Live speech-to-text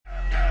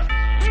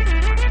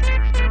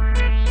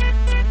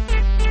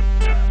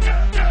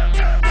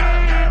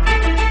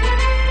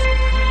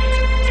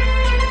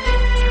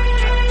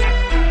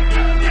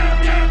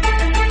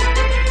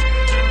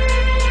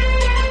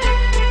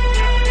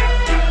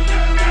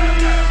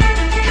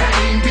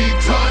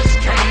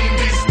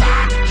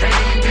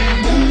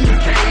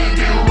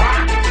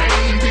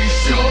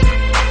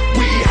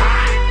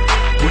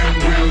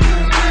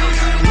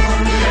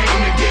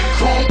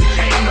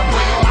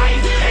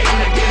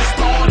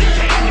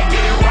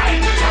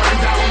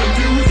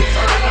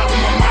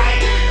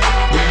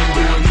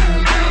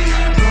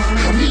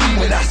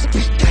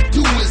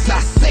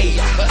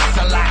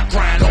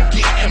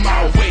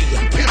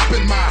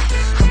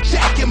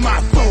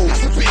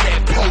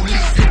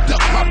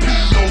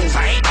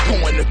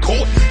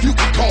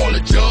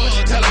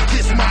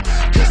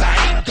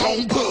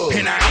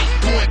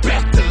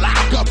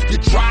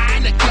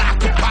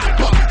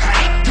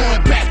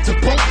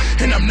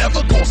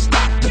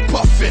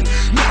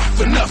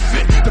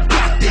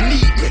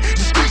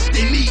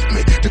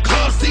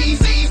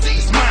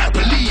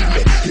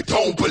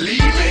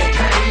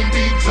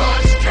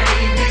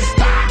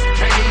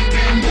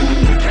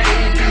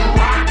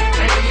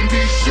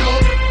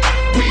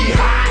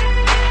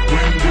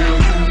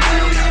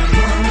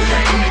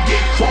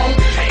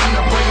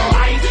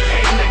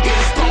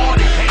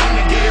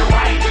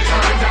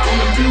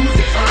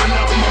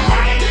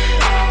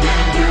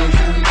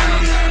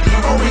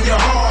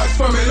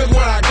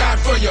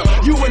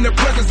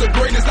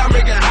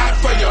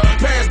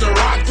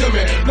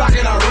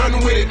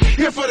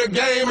the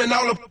game and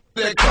all the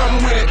that come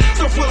with it.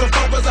 So full of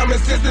focus, I'm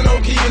insisting on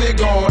keeping it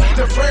going.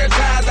 The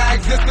franchise, I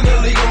exist in a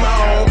league of my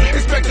own.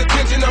 Expect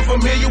attention, I'm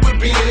familiar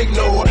with being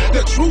ignored.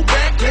 The true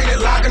back,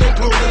 painted, locking and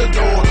closing the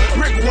door.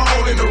 Brick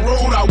wall in the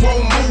road, I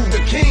won't move.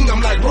 The king,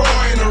 I'm like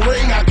Roy in the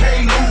ring, I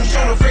can't lose.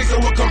 Show the face of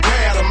what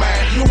compare to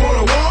mine. You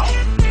wanna walk?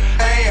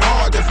 Ain't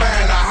hard to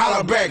find, I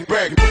holler back.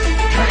 Can't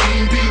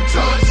be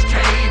touched,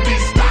 can't be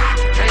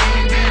stopped,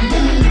 can't be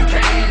moved,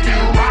 can't be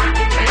rocked,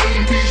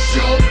 can't be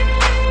shook.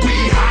 We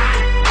hot.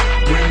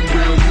 When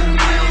will you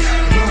know?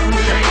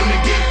 Came to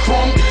get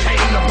crunk,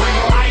 came to bring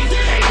life,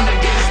 came to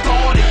get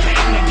started,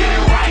 came to get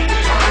it right.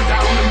 Turn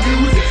down the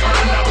music,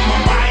 turn up my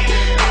mic.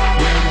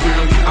 When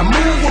will you I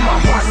move when my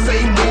heart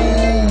say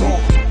move.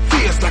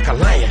 Feels like a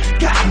lion,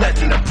 got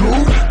nothing to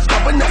prove.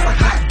 Stubborn as a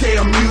hot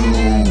damn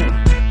mule.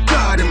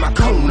 God in my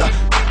corner,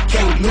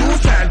 can't lose.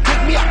 Try and pick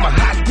me out my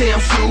hot damn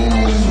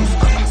shoes.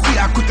 See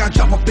how quick I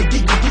jump up and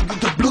get you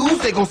the blues.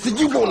 They gon' see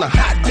you on a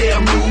hot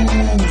damn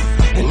move.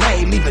 And I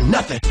ain't leaving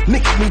nothing.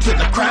 Linking me to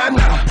the crime,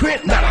 not a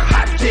print, not a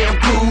hot damn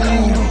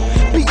clue.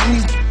 Beating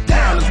these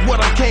down is what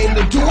I came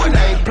to do, and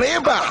I ain't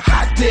playing by a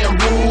hot damn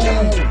rule.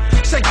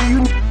 Shaking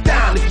you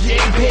down if you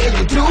ain't paying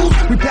your dues.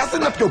 We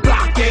passing up your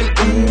block and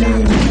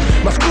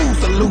ooh, my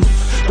screws are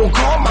loose. Don't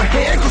call my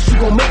hand, cause you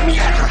gon' make me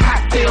act a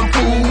hot damn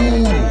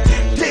fool.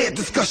 Dead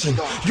discussion,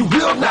 you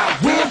will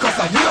not win, cause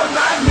I will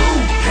not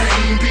lose.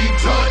 Can't be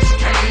touched,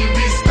 can't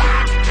be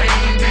stopped,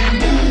 can't be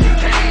moved,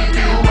 can't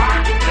be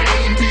rocked,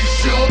 can't be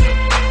shook.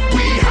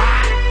 We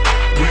hot.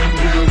 When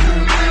will you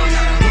know?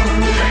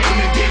 Came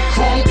to get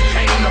crunk,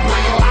 came to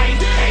bring life,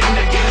 came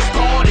to get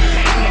started,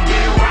 came to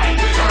get it right.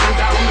 Turn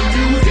down the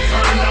music,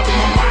 turn up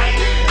my mic.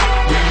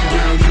 When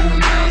will you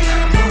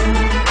know?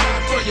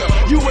 For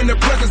you in the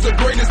presence of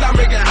greatness, I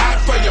make it hot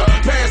for you.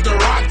 Pass the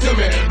rock to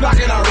me, block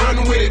it, I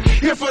run with it.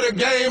 Here for the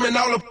game and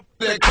all the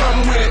that come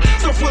with it.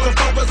 So full of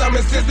focus, I'm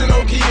insisting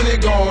on keeping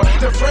it going.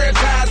 The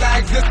franchise, I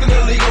exist in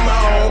a league of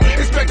my own.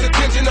 Expect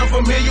attention, I'm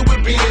familiar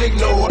with being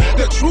ignored.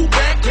 The true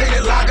back,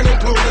 painted, locking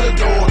and closing the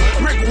door.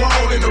 Brick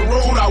wall in the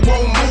road, I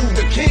won't move.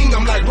 The king,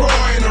 I'm like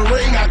Roy in the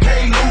ring, I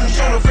can't lose.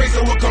 Show the face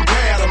of what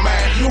compare to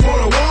mine. You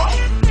wanna walk?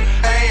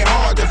 Ain't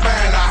hard to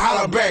find, I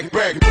holler back.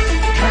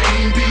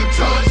 Can't be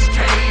touched,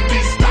 can't be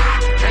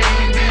stopped,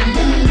 can't be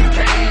moved,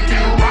 can't be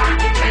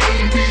rocked,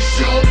 can't be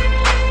shook.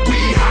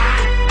 We hot.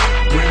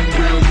 When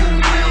will you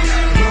know?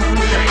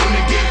 Came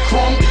to get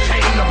crunk,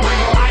 came to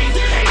bring life,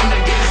 came to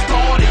get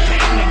started,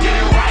 came to get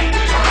it right.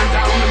 Turn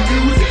down the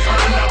music,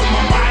 turn up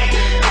my mic.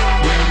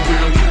 When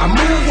will you I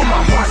move when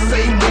my heart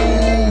say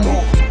move.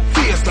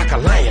 Feels like a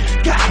lion,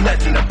 got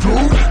nothing to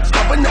prove.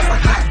 Stubborn as a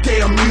hot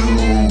damn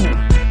mule.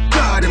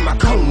 God in my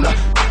corner,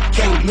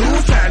 can't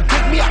lose. Try and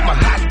pick me out my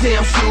hot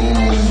damn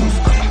shoes.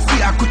 See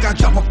how quick I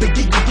jump up and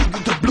get you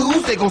the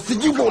blues. They gon' see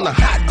you on a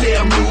hot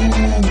damn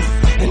move.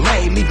 And I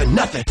ain't leaving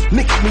nothing.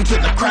 Linking me to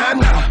the crime,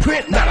 not a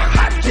print, not a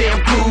hot damn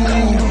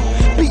clue.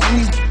 Beating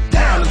these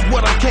down is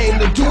what I came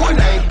to do, and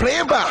I ain't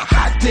playing by a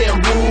hot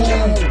damn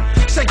rule.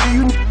 Shaking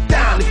you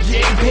down if you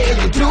ain't paying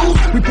your dues.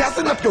 We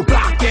passing up your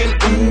block and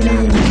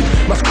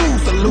ooh, my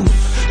screws are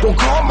loose. Don't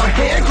call my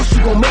hand, cause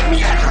you gon' make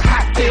me act a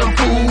hot damn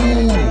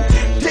fool.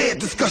 Dead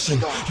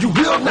discussion, you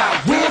will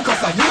not win.